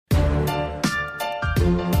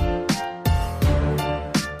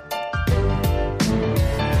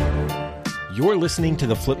You're listening to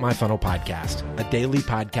the Flip My Funnel podcast, a daily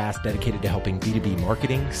podcast dedicated to helping B2B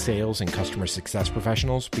marketing, sales, and customer success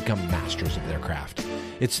professionals become masters of their craft.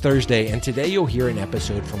 It's Thursday, and today you'll hear an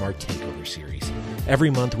episode from our Takeover series.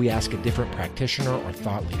 Every month, we ask a different practitioner or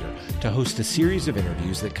thought leader to host a series of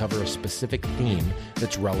interviews that cover a specific theme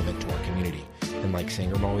that's relevant to our community. And like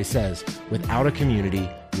Sangram always says, without a community,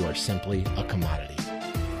 you are simply a commodity.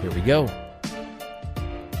 Here we go.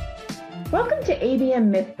 Welcome to ABM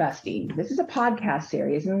Myth Busting. This is a podcast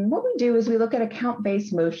series, and what we do is we look at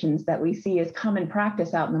account-based motions that we see as common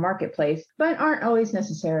practice out in the marketplace, but aren't always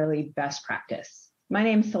necessarily best practice. My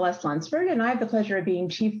name is Celeste Lunsford, and I have the pleasure of being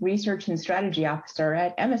Chief Research and Strategy Officer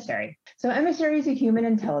at Emissary. So Emissary is a human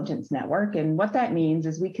intelligence network, and what that means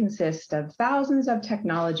is we consist of thousands of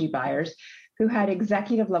technology buyers who had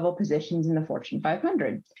executive level positions in the Fortune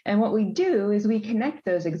 500. And what we do is we connect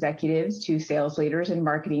those executives to sales leaders and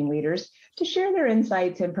marketing leaders to share their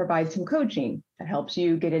insights and provide some coaching that helps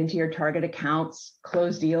you get into your target accounts,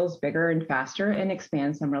 close deals bigger and faster, and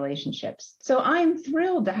expand some relationships. So I'm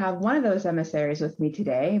thrilled to have one of those emissaries with me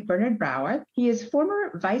today, Bernard Brouwer. He is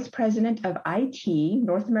former Vice President of IT,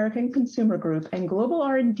 North American Consumer Group, and Global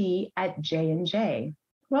R&D at J&J.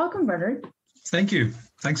 Welcome, Bernard. Thank you.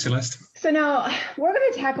 Thanks, Celeste. So now we're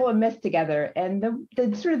going to tackle a myth together. And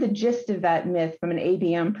the sort of the gist of that myth from an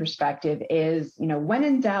ABM perspective is, when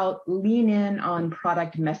in doubt, lean in on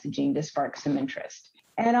product messaging to spark some interest.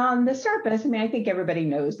 And on the surface, I think everybody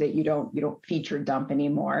knows that you don't feature dump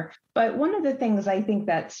anymore. But one of the things I think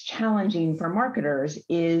that's challenging for marketers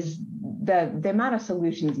is the amount of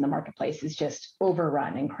solutions in the marketplace is just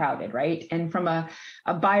overrun and crowded, right? And from a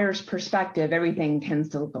buyer's perspective, everything tends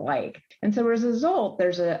to look alike. And so as a result,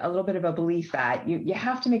 there's a little bit of a belief that you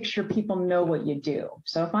have to make sure people know what you do.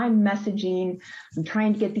 So if I'm messaging, I'm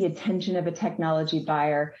trying to get the attention of a technology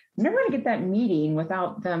buyer, I'm never going to get that meeting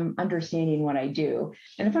without them understanding what I do.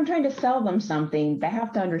 And if I'm trying to sell them something, they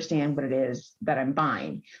have to understand what it is that I'm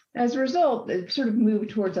buying. As a result, it sort of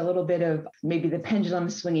moved towards a little bit of maybe the pendulum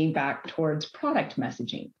swinging back towards product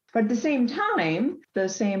messaging. But at the same time,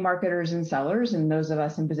 those same marketers and sellers and those of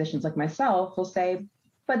us in positions like myself will say,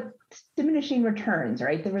 but diminishing returns,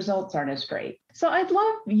 right? The results aren't as great. So I'd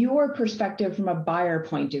love your perspective from a buyer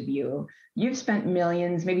point of view. You've spent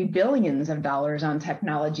millions, maybe billions of dollars on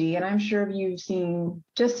technology, and I'm sure you've seen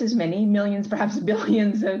just as many millions, perhaps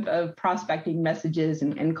billions of prospecting messages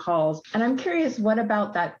and calls. And I'm curious, what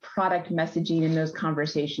about that product messaging in those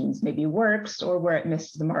conversations maybe works or where it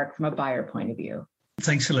misses the mark from a buyer point of view?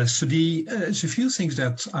 Thanks, Celeste. So there's a few things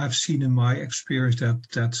that I've seen in my experience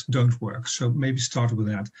that don't work. So maybe start with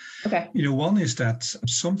that. Okay. One is that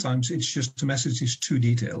sometimes it's just the message is too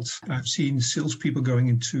detailed. I've seen salespeople going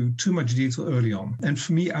into too much detail early on. And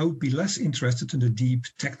for me, I would be less interested in the deep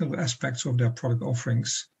technical aspects of their product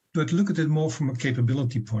offerings, but look at it more from a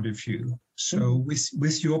capability point of view. So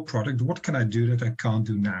with your product, what can I do that I can't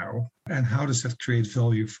do now? And how does that create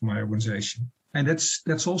value for my organization? And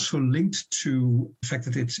that's also linked to the fact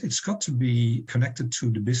that it's got to be connected to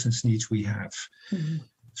the business needs we have. Mm-hmm.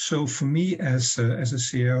 So for me as a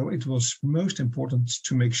CEO, it was most important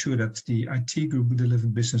to make sure that the IT group would deliver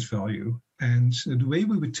business value. And the way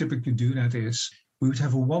we would typically do that is we would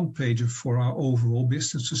have a one-pager for our overall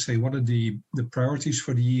business to say what are the priorities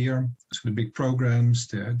for the year, so the big programs,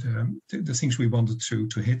 the things we wanted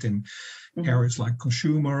to hit in areas like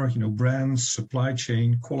consumer, brands, supply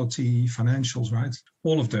chain, quality, financials, right?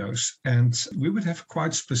 All of those. And we would have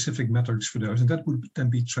quite specific metrics for those. And that would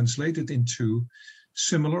then be translated into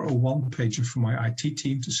similar or one-pager for my IT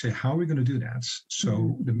team to say, how are we going to do that?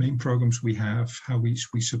 So the main programs we have, how we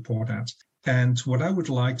support that. And what I would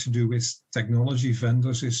like to do with technology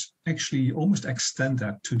vendors is actually almost extend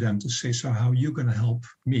that to them to say, so how are you going to help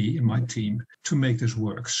me and my team to make this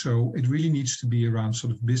work? So it really needs to be around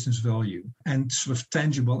sort of business value and sort of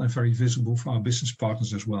tangible and very visible for our business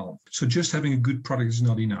partners as well. So just having a good product is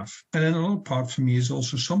not enough. And then another part for me is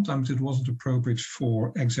also sometimes it wasn't appropriate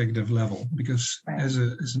for executive level because as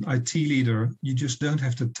an IT leader, you just don't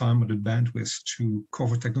have the time or the bandwidth to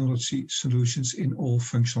cover technology solutions in all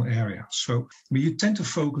functional areas. So you tend to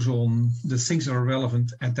focus on the things that are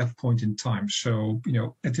relevant at that point in time. So,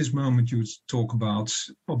 at this moment, you would talk about,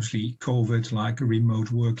 obviously, COVID, like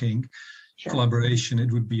remote working, collaboration.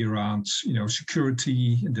 It would be around,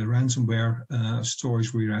 security, the ransomware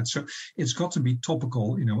stories we read. So it's got to be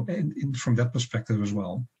topical, and from that perspective as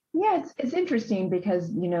well. Yeah, it's interesting because,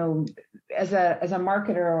 as a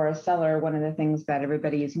marketer or a seller, one of the things that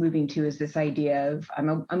everybody is moving to is this idea of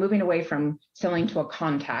I'm moving away from selling to a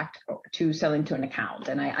contact to selling to an account.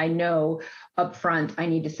 And I know upfront I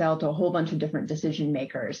need to sell to a whole bunch of different decision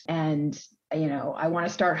makers. And I want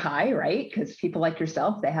to start high, right? Because people like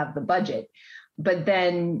yourself, they have the budget. But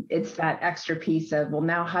then it's that extra piece of, well,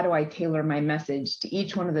 now how do I tailor my message to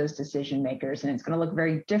each one of those decision makers? And it's going to look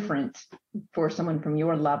very different for someone from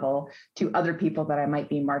your level to other people that I might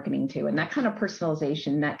be marketing to. And that kind of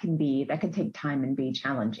personalization, that can take time and be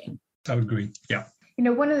challenging. I would agree. Yeah.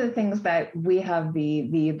 One of the things that we have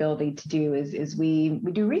the ability to do is we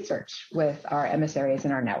do research with our emissaries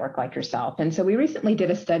in our network like yourself. And so we recently did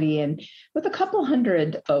a study with a couple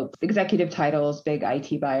hundred folks, executive titles, big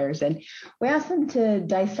IT buyers, and we asked them to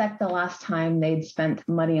dissect the last time they'd spent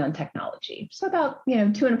money on technology. So about,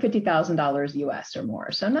 $250,000 US or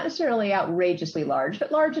more. So not necessarily outrageously large,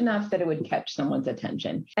 but large enough that it would catch someone's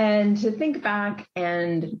attention. And to think back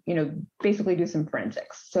and, basically do some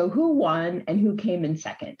forensics. So who won and who came in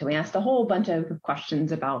second? We asked a whole bunch of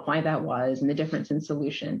questions about why that was and the difference in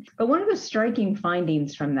solution. But one of the striking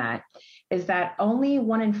findings from that is that only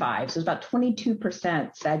 1 in 5, so it's about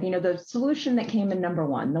 22% said, the solution that came in number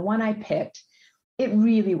one, the one I picked, it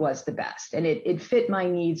really was the best and it fit my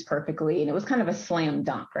needs perfectly. And it was kind of a slam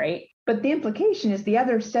dunk, right? But the implication is the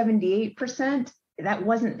other 78%, that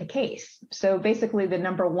wasn't the case. So basically the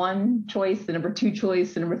number one choice, the number two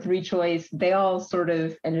choice, the number three choice, they all sort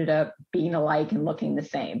of ended up being alike and looking the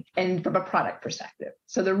same, and from a product perspective.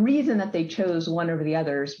 So the reason that they chose one over the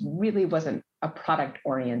others really wasn't a product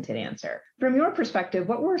oriented answer. From your perspective,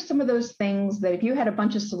 what were some of those things that if you had a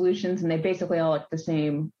bunch of solutions and they basically all looked the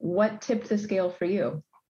same, what tipped the scale for you?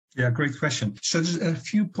 Yeah, great question. So there's a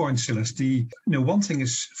few points, Celeste. One thing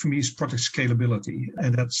is, for me, is product scalability.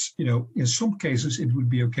 And that's, in some cases, it would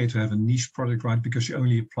be okay to have a niche product, right? Because you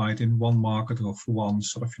only apply it in one market or for one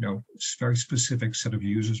sort of, very specific set of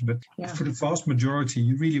users. But for the vast majority,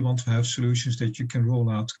 you really want to have solutions that you can roll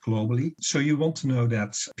out globally. So you want to know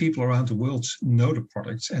that people around the world know the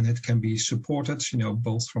product and it can be supported,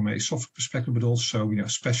 both from a software perspective, but also,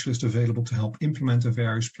 specialists available to help implement in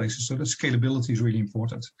various places. So that scalability is really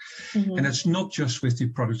important. Mm-hmm. And it's not just with the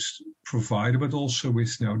product provider, but also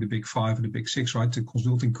with the big five or the big six, right? The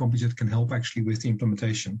consulting companies that can help actually with the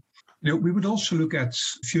implementation. We would also look at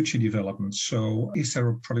future developments. So is there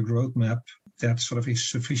a product roadmap that sort of is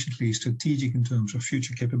sufficiently strategic in terms of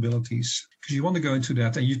future capabilities? Because you want to go into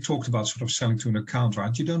that, and you talked about sort of selling to an account,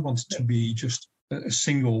 right? You don't want it to be just a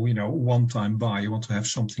single, one-time buy. You want to have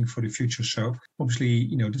something for the future. So obviously,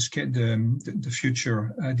 the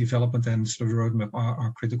future development and sort of the roadmap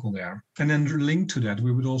are critical there. And then linked to that,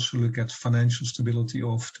 we would also look at financial stability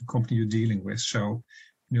of the company you're dealing with. So,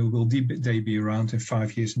 will they be around in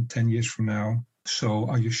 5 years and 10 years from now? So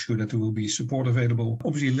are you sure that there will be support available?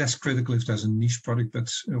 Obviously, less critical if there's a niche product, but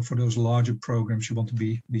for those larger programs, you want to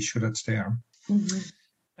be sure that's there. Mm-hmm.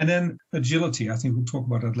 And then agility, I think we'll talk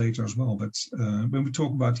about that later as well. But when we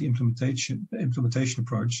talk about the implementation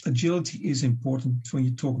approach, agility is important when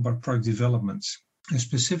you talk about product development. And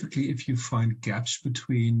specifically, if you find gaps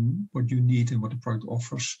between what you need and what the product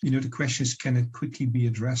offers, the question is, can it quickly be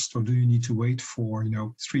addressed, or do you need to wait for,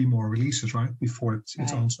 3 more releases, right, before it's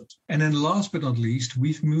answered? And then last but not least,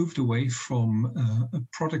 we've moved away from a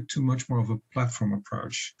product to much more of a platform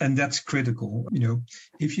approach. And that's critical.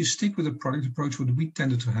 If you stick with a product approach, what we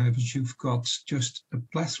tended to have is you've got just a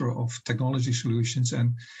plethora of technology solutions,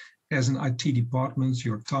 and as an IT department,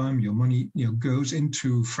 your time, your money, goes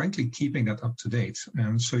into, frankly, keeping that up to date.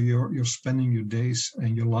 And so you're spending your days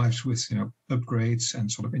and your lives with, upgrades and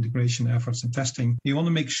sort of integration efforts and testing. You want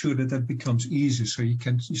to make sure that that becomes easier, so you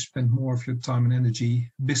spend more of your time and energy,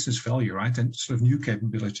 business value, right, and sort of new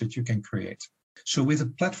capabilities that you can create. So with a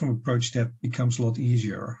platform approach, that becomes a lot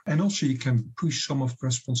easier. And also you can push some of the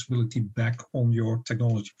responsibility back on your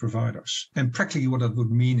technology providers. And practically what that would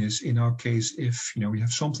mean is, in our case, if we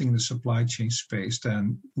have something in the supply chain space,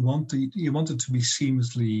 then you want it to be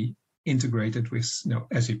seamlessly integrated with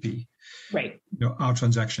SAP, right? Our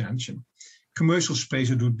transaction engine. Commercial space,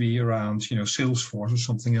 it would be around Salesforce or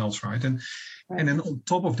something else, right? And then on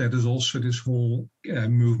top of that is also this whole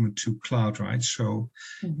movement to cloud, right? So,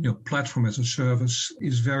 platform as a service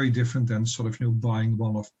is very different than sort of, buying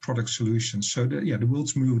one-off product solutions. So, the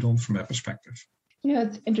world's moved on from that perspective.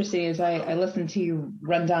 It's interesting as I listen to you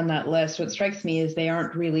run down that list. What strikes me is they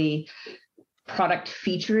aren't really product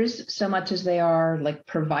features so much as they are like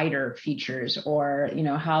provider features, or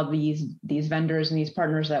how these vendors and these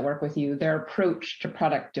partners that work with you, their approach to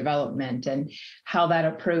product development and how that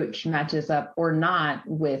approach matches up or not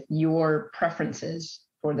with your preferences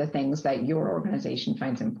for the things that your organization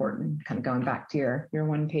finds important, kind of going back to your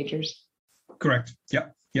one pagers. Correct.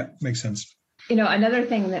 Yeah, makes sense. Another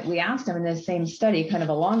thing that we asked them in this same study, kind of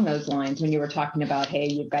along those lines, when you were talking about, hey,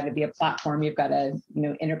 you've got to be a platform, you've got to,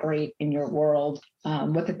 integrate in your world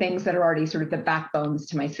with the things that are already sort of the backbones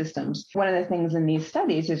to my systems. One of the things in these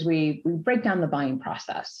studies is we break down the buying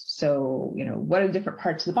process. So, what are the different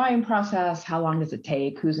parts of the buying process? How long does it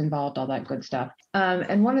take? Who's involved? All that good stuff.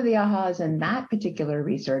 And one of the ahas in that particular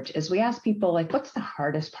research is we ask people, like, what's the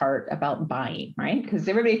hardest part about buying, right? Because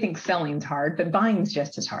everybody thinks selling's hard, but buying's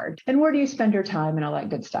just as hard. And where do you spend your time and all that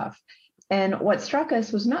good stuff? And what struck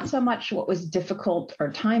us was not so much what was difficult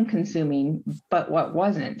or time consuming, but what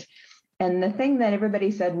wasn't. And the thing that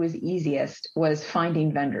everybody said was easiest was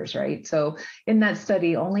finding vendors, right? So in that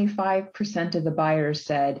study, only 5% of the buyers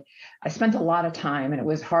said, I spent a lot of time and it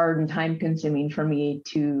was hard and time consuming for me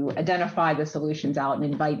to identify the solutions out and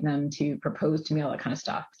invite them to propose to me, all that kind of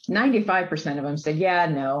stuff. 95% of them said, yeah,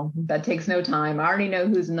 no, that takes no time. I already know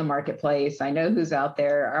who's in the marketplace. I know who's out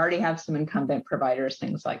there. I already have some incumbent providers,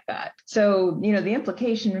 things like that. So, the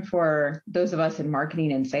implication for those of us in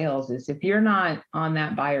marketing and sales is if you're not on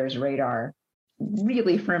that buyer's radar,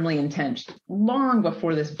 really firmly entrenched long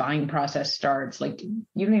before this buying process starts, like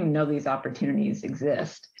you don't even know these opportunities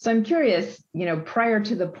exist. So I'm curious, prior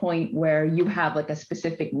to the point where you have like a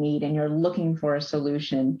specific need and you're looking for a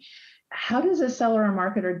solution, how does a seller or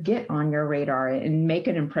marketer get on your radar and make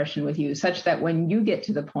an impression with you such that when you get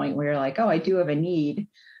to the point where you're like, oh, I do have a need,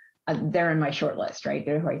 they're in my short list, right?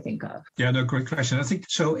 They're who I think of. Yeah, no, great question. I think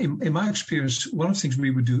so. In my experience, one of the things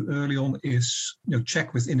we would do early on is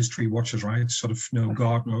check with industry watchers, right? Sort of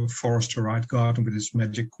Gartner, Forrester, right? Gartner with his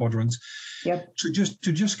magic quadrant. Yep. To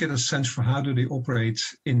just get a sense for how do they operate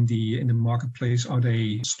in the marketplace? Are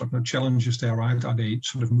they sort of challenges there, right? Are they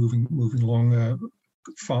sort of moving along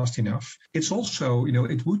fast enough? It's also,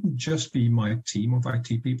 it wouldn't just be my team of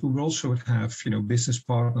IT people. We also would have, business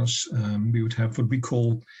partners. We would have what we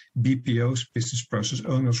call BPOs, business process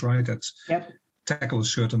owners, right? That tackle a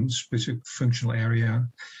certain specific functional area.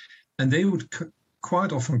 And they would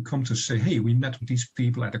quite often come to say, hey, we met with these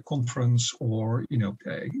people at a conference, or,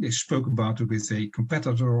 they spoke about it with a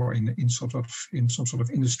competitor or in some sort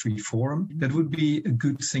of industry forum. That would be a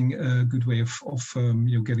good thing, a good way of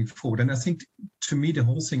getting forward. And I think to me, the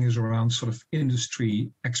whole thing is around sort of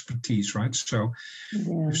industry expertise, right? So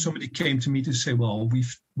if somebody came to me to say, well,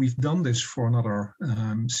 we've done this for another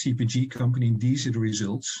CPG company, and these are the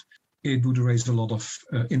results, it would raise a lot of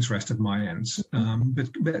interest at my end. But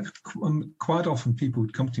quite often people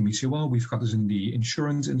would come to me and say, well, we've got this in the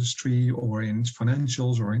insurance industry or in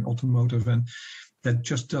financials or in automotive, and that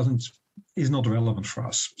just is not relevant for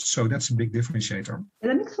us. So that's a big differentiator.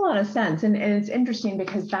 That makes a lot of sense. And it's interesting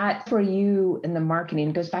because that for you in the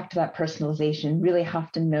marketing goes back to that personalization, really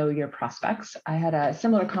have to know your prospects. I had a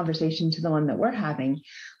similar conversation to the one that we're having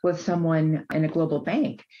with someone in a global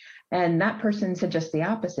bank. And that person said just the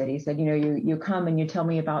opposite. He said, you come and you tell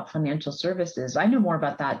me about financial services. I know more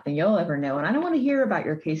about that than you'll ever know. And I don't want to hear about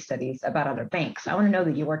your case studies about other banks. I want to know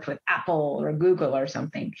that you worked with Apple or Google or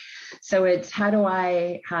something. So it's how do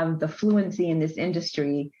I have the fluency in this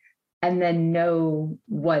industry and then know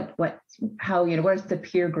how where's the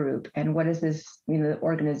peer group and what is this, the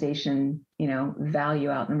organization, value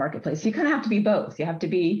out in the marketplace. So you kind of have to be both. You have to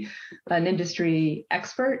be an industry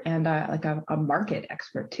expert and a market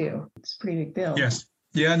expert too. It's a pretty big deal. Yes.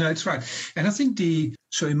 Yeah, no, it's right. And I think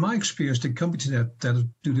so in my experience, the companies that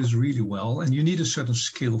do this really well, and you need a certain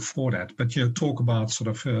skill for that, but talk about sort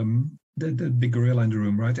of the big gorilla in the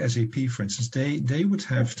room, right? SAP, for instance, they would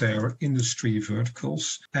have their industry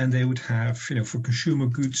verticals, and they would have, for consumer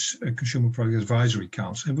goods, consumer product advisory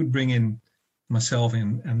council, and would bring in myself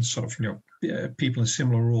and sort of, people in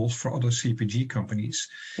similar roles for other CPG companies,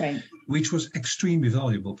 right? Which was extremely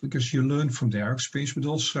valuable because you learn from their experience, but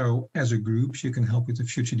also as a group, you can help with the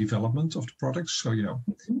future development of the products. So,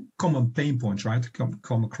 common pain points, right,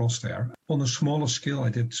 come across there. On a smaller scale, I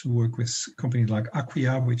did work with companies like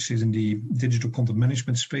Acquia, which is in the digital content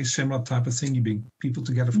management space, similar type of thing. You bring people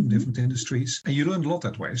together from different industries, and you learn a lot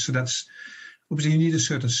that way. So that's, obviously, you need a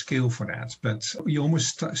certain skill for that, but you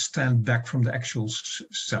almost stand back from the actual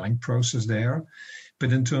selling process there.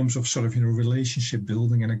 But in terms of sort of, relationship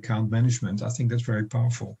building and account management, I think that's very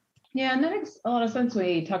powerful. Yeah, and that makes a lot of sense when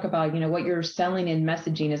you talk about, what you're selling in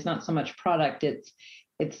messaging is not so much product. It's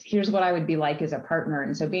here's what I would be like as a partner.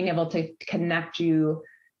 And so being able to connect you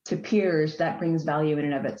to peers, that brings value in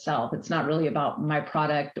and of itself. It's not really about my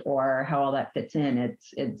product or how all that fits in.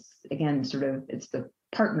 It's again, sort of, it's the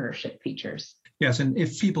partnership features. Yes, and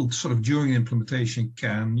if people sort of during implementation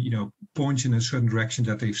can, point in a certain direction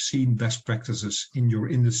that they've seen best practices in your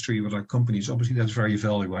industry with our companies, obviously that's very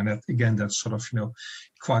valuable. And that, again, that's sort of,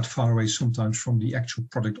 quite far away sometimes from the actual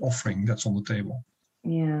product offering that's on the table.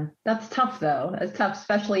 Yeah, that's tough though. It's tough,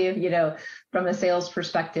 especially if, from a sales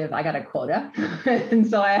perspective, I got a quota. And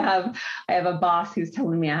so I have a boss who's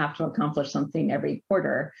telling me I have to accomplish something every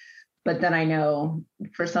quarter. But then I know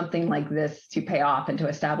for something like this to pay off and to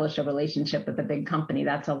establish a relationship with a big company,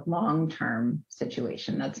 that's a long-term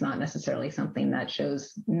situation. That's not necessarily something that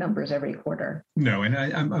shows numbers every quarter. No, and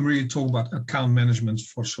I'm really talking about account management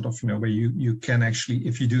for sort of, where you can actually,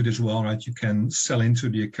 if you do this well, right, you can sell into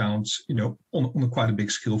the accounts, on a quite a big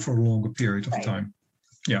scale for a longer period of time.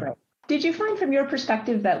 Yeah. Right. Did you find from your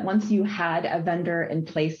perspective that once you had a vendor in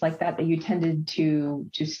place like that you tended to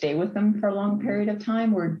stay with them for a long period of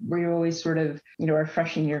time, or were you always sort of,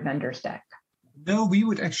 refreshing your vendor stack? No, we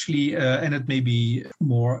would actually, and it may be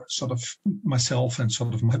more sort of myself and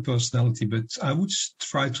sort of my personality, but I would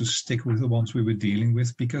try to stick with the ones we were dealing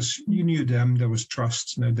with because you knew them, there was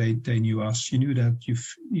trust, they knew us, you knew that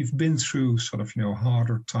you've been through sort of,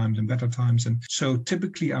 harder times and better times. And so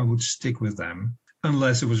typically I would stick with them,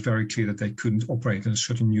 unless it was very clear that they couldn't operate in a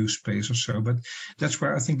certain new space or so. But that's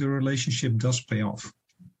where I think the relationship does pay off.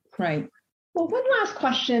 Right. Well, one last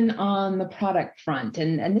question on the product front,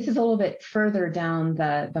 and this is a little bit further down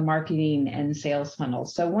the marketing and sales funnel.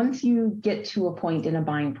 So once you get to a point in a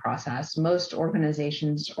buying process, most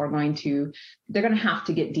organizations are going to have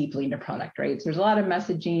to get deeply into product, right? So there's a lot of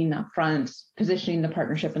messaging up front, positioning the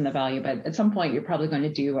partnership and the value, but at some point you're probably going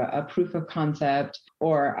to do a proof of concept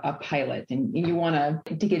or a pilot, and you want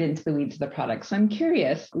to get into the weeds of the product. So I'm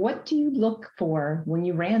curious, what do you look for when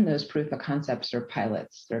you ran those proof of concepts or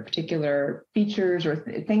pilots? There are particular features or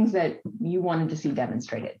things that you wanted to see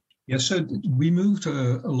demonstrated? Yeah, so we moved a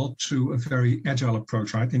lot to a very agile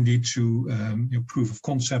approach, right? Indeed, to proof of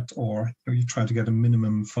concept, or you try to get a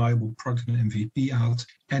minimum viable product and MVP out.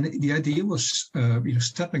 And the idea was,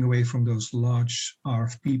 stepping away from those large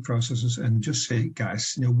RFP processes and just say,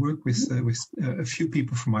 guys, work with a few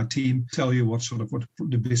people from my team, tell you what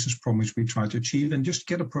the business promise we try to achieve, and just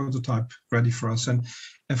get a prototype ready for us. And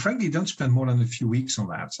frankly, don't spend more than a few weeks on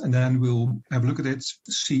that. And then we'll have a look at it,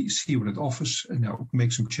 see what it offers, and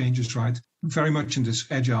make some changes, right? Very much in this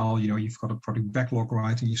agile, you've got a product backlog,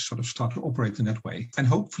 right? And you sort of start to operate in that way. And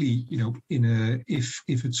hopefully, if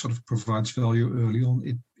it sort of provides value early on,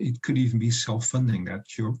 it could even be self-funding, that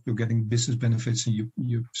you're getting business benefits and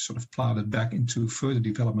you sort of plow it back into further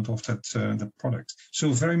development of that product.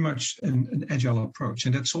 So very much an agile approach.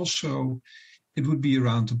 And that's also, it would be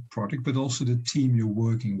around the product, but also the team you're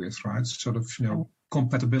working with, right? Sort of,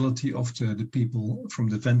 compatibility of the people from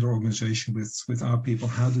the vendor organization with our people.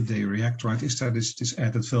 How do they react, right? Is there this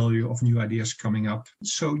added value of new ideas coming up?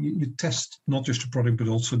 So you test not just the product, but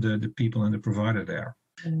also the people and the provider there.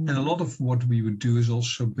 And a lot of what we would do is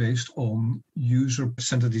also based on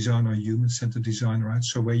user-centered design or human-centered design, right?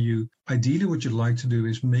 So where ideally what you'd like to do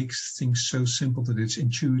is make things so simple that it's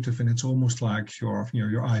intuitive and it's almost like your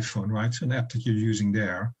iPhone, right? An app that you're using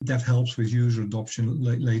there. That helps with user adoption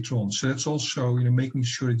later on. So that's also, making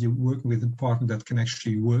sure that you're working with a partner that can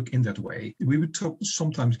actually work in that way. We would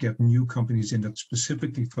sometimes get new companies in that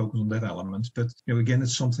specifically focus on that element. But, again,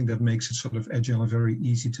 it's something that makes it sort of agile and very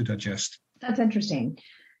easy to digest. That's interesting.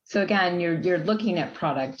 So again, you're looking at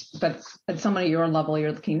product, but at someone at your level,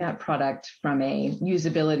 you're looking at product from a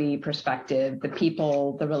usability perspective, the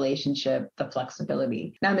people, the relationship, the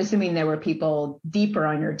flexibility. Now, I'm assuming there were people deeper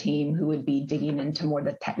on your team who would be digging into more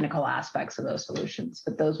the technical aspects of those solutions,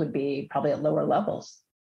 but those would be probably at lower levels.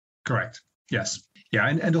 Correct. Yes. Yeah.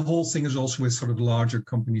 And the whole thing is also with sort of larger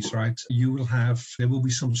companies, right? There will be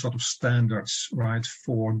some sort of standards, right,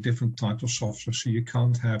 for different types of software. So you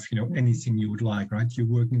can't have, anything you would like, right? You're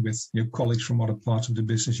working with your colleagues from other parts of the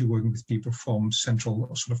business. You're working with people from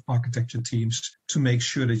central sort of architecture teams to make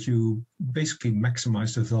sure that you basically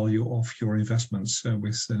maximize the value of your investments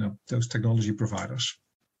with those technology providers.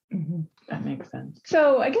 Mm-hmm. That makes sense.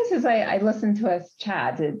 So I guess as I listen to us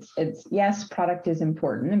chat, it's yes, product is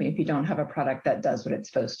important. I mean, if you don't have a product that does what it's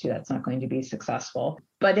supposed to, that's not going to be successful.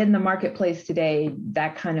 But in the marketplace today,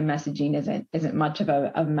 that kind of messaging isn't much of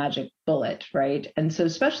a magic bullet, right? And so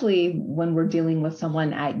especially when we're dealing with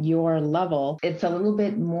someone at your level, it's a little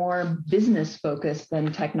bit more business focused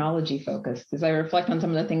than technology focused. As I reflect on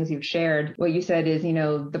some of the things you've shared, what you said is,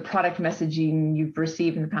 the product messaging you've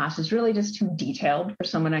received in the past is really just too detailed for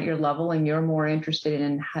someone at your level, and you're more interested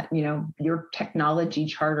in, your technology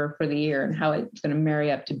charter for the year and how it's going to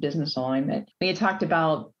marry up to business alignment. When you talked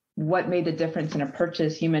about what made the difference in a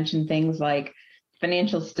purchase, you mentioned things like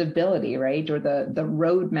financial stability, right? Or the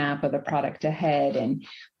roadmap of the product ahead. And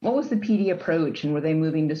what was the PD approach? And were they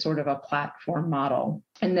moving to sort of a platform model?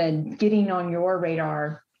 And then getting on your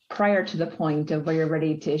radar prior to the point of where you're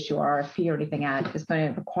ready to issue RFP or anything at is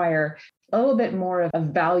going to require a little bit more of a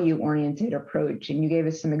value-oriented approach. And you gave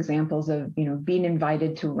us some examples of, being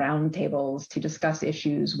invited to roundtables to discuss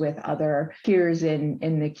issues with other peers in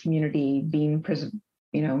the community, being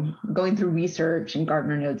going through research and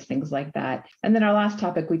Gartner notes, things like that. And then our last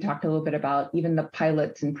topic, we talked a little bit about even the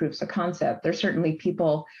pilots and proofs of concept. There's certainly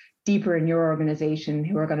people deeper in your organization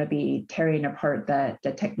who are going to be tearing apart the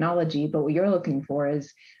technology. But what you're looking for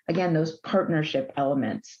is, again, those partnership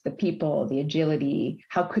elements, the people, the agility,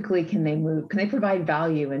 how quickly can they move? Can they provide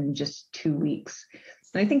value in just 2 weeks?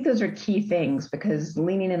 And I think those are key things, because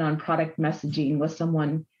leaning in on product messaging with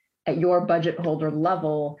someone at your budget holder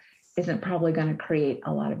level isn't probably going to create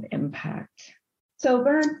a lot of impact. So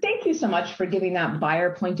Bernard, thank you so much for giving that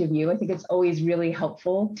buyer point of view. I think it's always really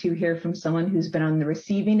helpful to hear from someone who's been on the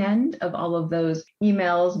receiving end of all of those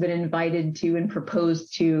emails, been invited to and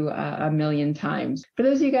proposed to a million times. For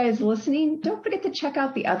those of you guys listening, don't forget to check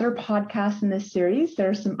out the other podcasts in this series.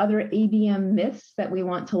 There are some other ABM myths that we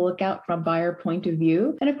want to look out from a buyer point of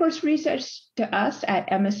view. And of course, research to us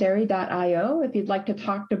at emissary.io if you'd like to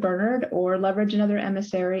talk to Bernard or leverage another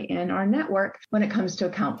emissary in our network when it comes to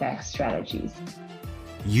account-backed strategies.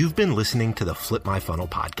 You've been listening to the Flip My Funnel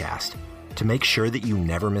podcast. To make sure that you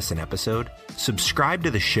never miss an episode, subscribe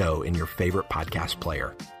to the show in your favorite podcast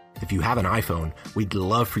player. If you have an iPhone, we'd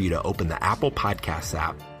love for you to open the Apple Podcasts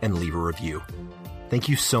app and leave a review. Thank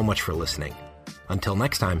you so much for listening. Until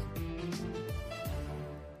next time.